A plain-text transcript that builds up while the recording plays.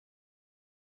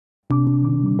Hey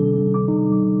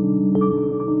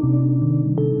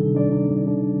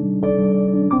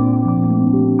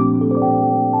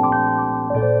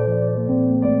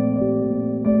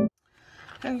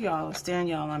y'all, it's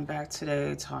Danielle. I'm back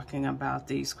today talking about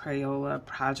these Crayola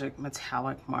Project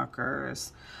Metallic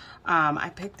Markers.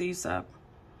 I picked these up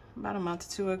about a month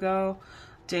or two ago.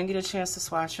 Didn't get a chance to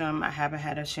swatch them. I haven't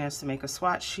had a chance to make a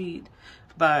swatch sheet,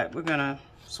 but we're gonna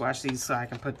swatch these so I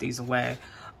can put these away.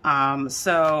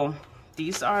 So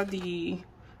these are the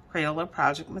Crayola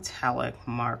Project Metallic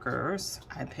Markers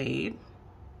I paid.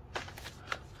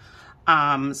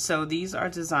 So these are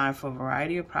designed for a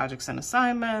variety of projects and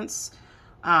assignments.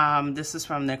 This is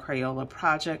from the Crayola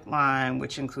project line,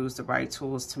 which includes the right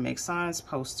tools to make science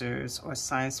posters or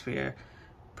science fair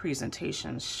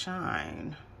presentations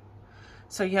shine.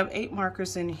 So you have 8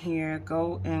 markers in here.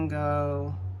 Go and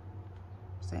go.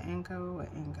 Is it Ingo or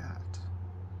Ingot?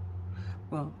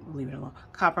 Well, we'll leave it alone.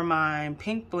 Copper Mine,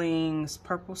 Pink Blings,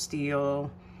 Purple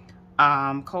Steel,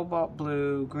 Cobalt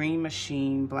Blue, Green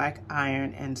Machine, Black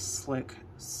Iron, and Slick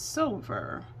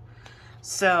Silver.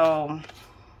 So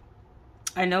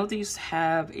I know these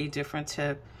have a different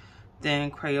tip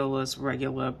than Crayola's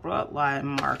regular broadline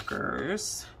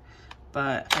markers,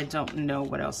 but I don't know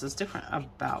what else is different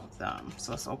about them.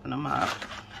 So let's open them up.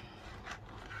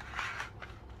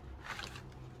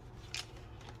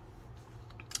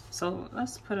 So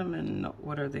let's put them in the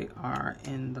order they are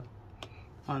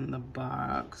on the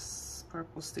box.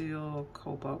 Purple Steel,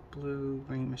 Cobalt Blue,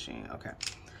 Green Machine. Okay.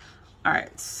 All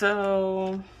right,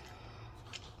 so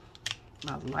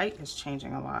my light is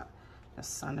changing a lot. The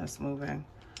sun is moving.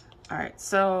 All right,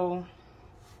 so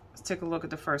let's take a look at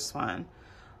the first one.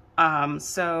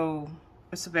 So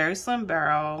it's a very slim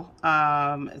barrel.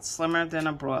 It's slimmer than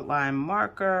a broadline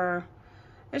marker.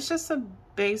 It's just a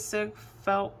basic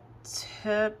felt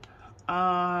tip.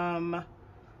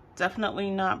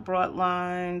 Definitely not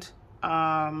broadlined.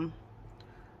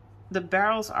 The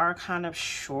barrels are kind of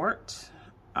short.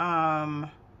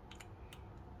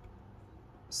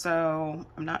 So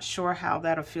I'm not sure how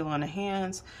that'll feel on the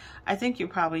hands. I think you're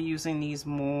probably using these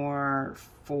more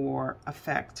for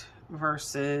effect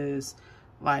versus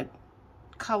like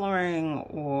coloring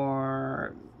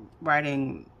or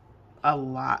writing a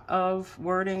lot of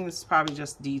wording. It's probably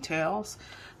just details.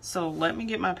 So let me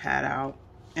get my pad out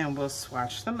and we'll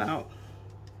swatch them out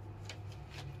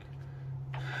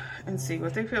and see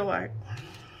what they feel like.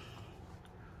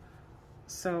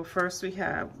 So first we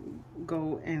have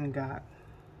Go and Got.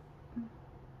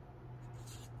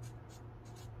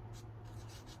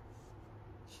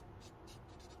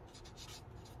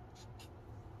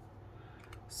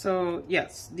 So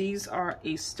yes, these are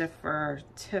a stiffer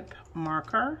tip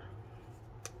marker.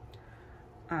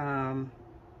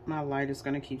 My light is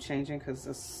going to keep changing because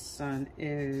the sun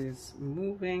is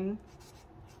moving.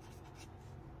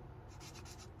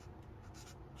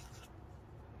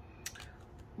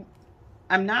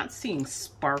 I'm not seeing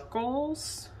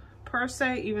sparkles per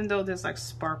se, even though there's like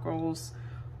sparkles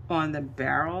on the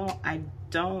barrel. I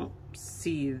don't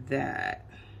see that.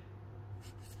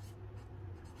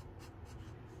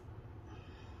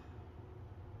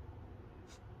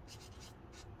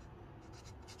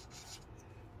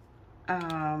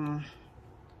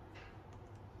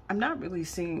 I'm not really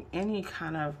seeing any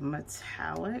kind of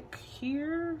metallic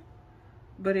here,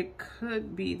 but it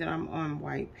could be that I'm on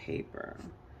white paper.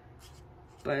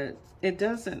 But it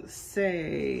doesn't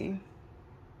say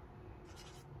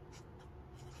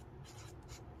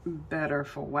better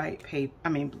for white paper, I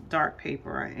mean dark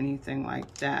paper or anything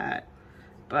like that.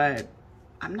 But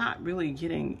I'm not really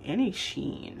getting any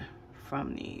sheen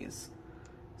from these.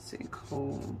 Let's see,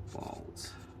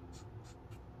 Cobalt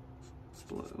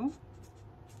Blue.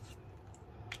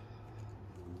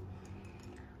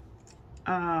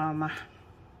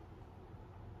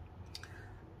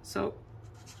 So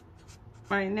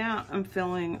right now I'm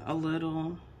feeling a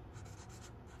little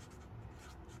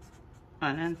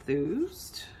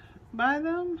unenthused by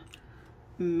them.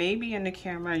 Maybe in the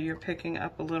camera you're picking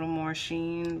up a little more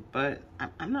sheen, but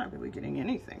I'm not really getting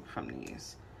anything from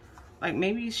these. Like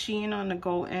maybe sheen on the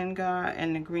Gold Ingot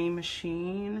and the Green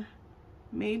Machine.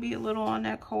 Maybe a little on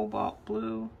that Cobalt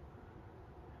Blue.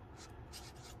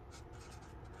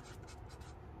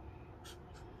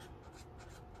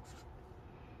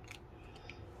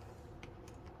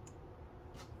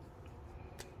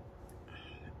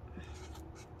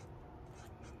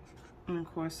 And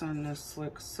of course on the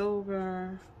Slick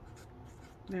Silver,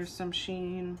 there's some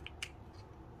sheen.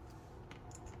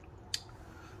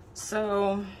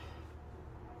 So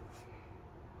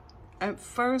at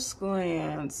first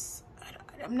glance,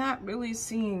 I'm not really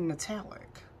seeing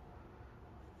metallic.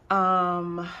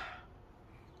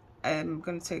 I'm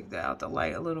going to take that out the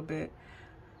light a little bit.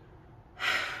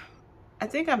 I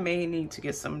think I may need to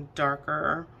get some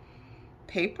darker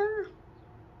paper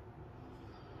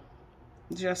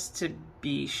just to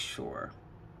be sure.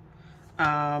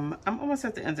 I'm almost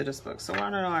at the end of this book, so why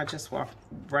don't I just walk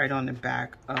right on the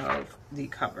back of the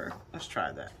cover. Let's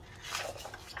try that.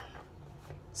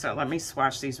 So let me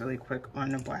swatch these really quick on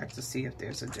the black to see if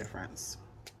there's a difference.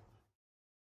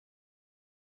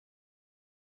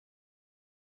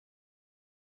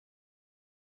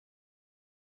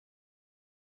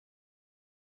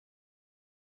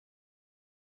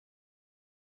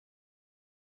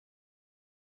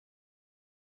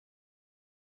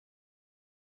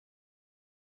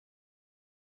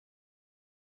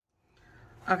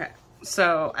 Okay,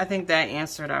 so I think that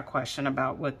answered our question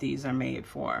about what these are made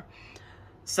for.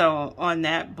 So on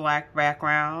that black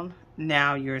background,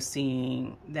 now you're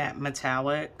seeing that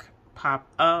metallic pop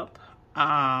up.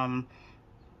 I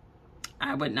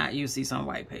would not use these on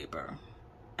white paper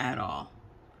at all.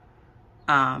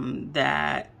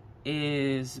 That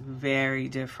is very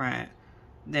different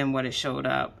than what it showed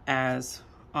up as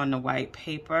on the white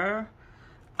paper.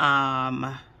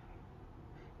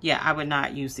 Yeah, I would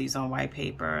not use these on white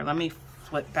paper. Let me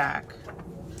flip back.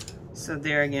 So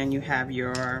there again, you have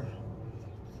your,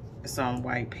 it's on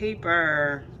white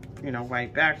paper, you know,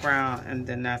 white background, and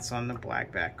then that's on the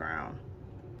black background.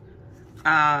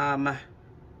 On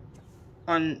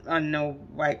no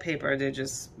white paper, they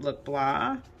just look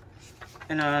blah.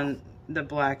 And on the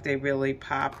black, they really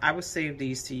pop. I would save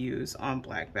these to use on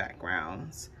black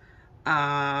backgrounds.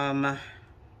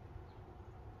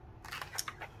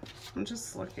 I'm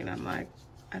just looking, I'm like,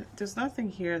 there's nothing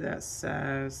here that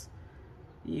says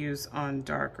use on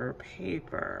darker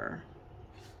paper.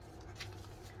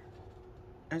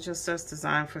 It just says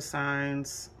design for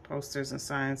signs, posters, and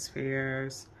science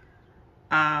fairs.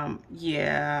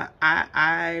 Yeah,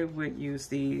 I would use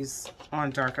these on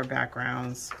darker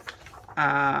backgrounds. Do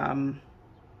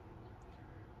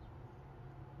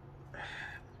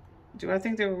I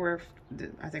think they were worth,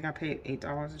 I think I paid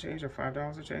 $8 a change or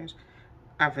 $5 a change.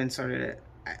 I've inserted it.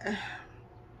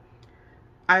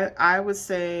 I would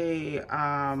say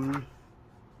I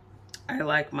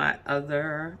like my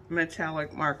other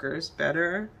metallic markers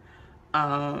better.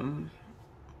 I'm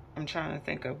trying to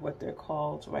think of what they're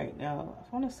called right now.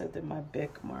 I want to say they're my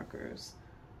Bic markers.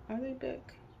 Are they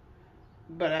Bic?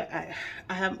 But I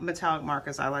have metallic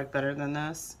markers I like better than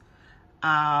this.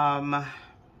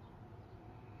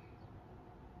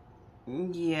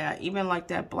 Yeah, even like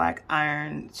that black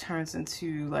iron turns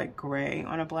into like gray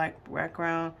on a black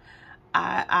background.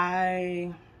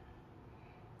 I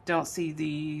don't see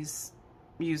these,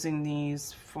 using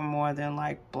these for more than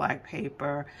like black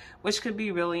paper, which could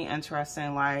be really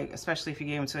interesting, like especially if you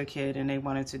gave them to a kid and they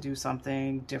wanted to do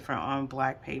something different on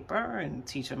black paper and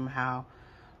teach them how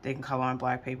they can color on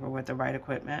black paper with the right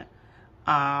equipment.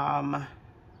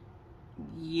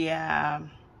 Yeah.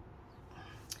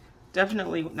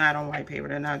 Definitely not on white paper.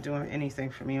 They're not doing anything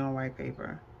for me on white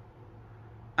paper.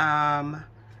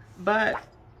 But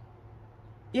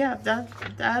yeah,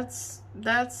 that's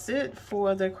it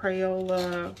for the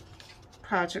Crayola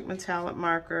Project Metallic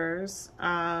Markers.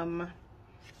 I'm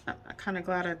kind of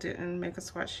glad I didn't make a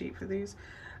swatch sheet for these.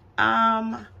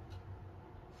 I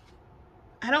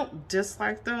don't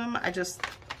dislike them.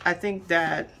 I think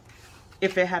that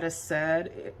if it had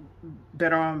said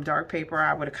better on dark paper,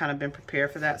 I would have kind of been prepared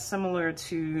for that. Similar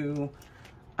to,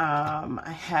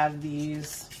 I have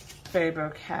these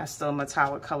Faber-Castell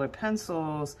metallic colored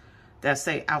pencils that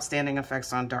say outstanding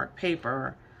effects on dark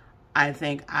paper. I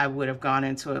think I would have gone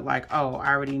into it like, oh, I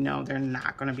already know they're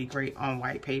not going to be great on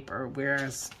white paper.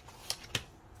 Whereas,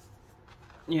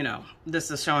 you know,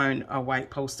 this is showing a white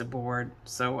poster board.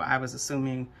 So I was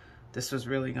assuming this was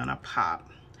really going to pop.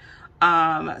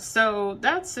 So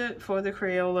that's it for the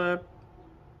Crayola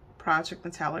Project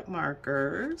Metallic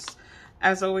Markers.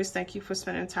 As always, thank you for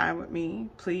spending time with me.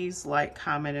 Please like,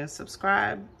 comment, and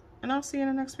subscribe, and I'll see you in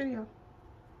the next video.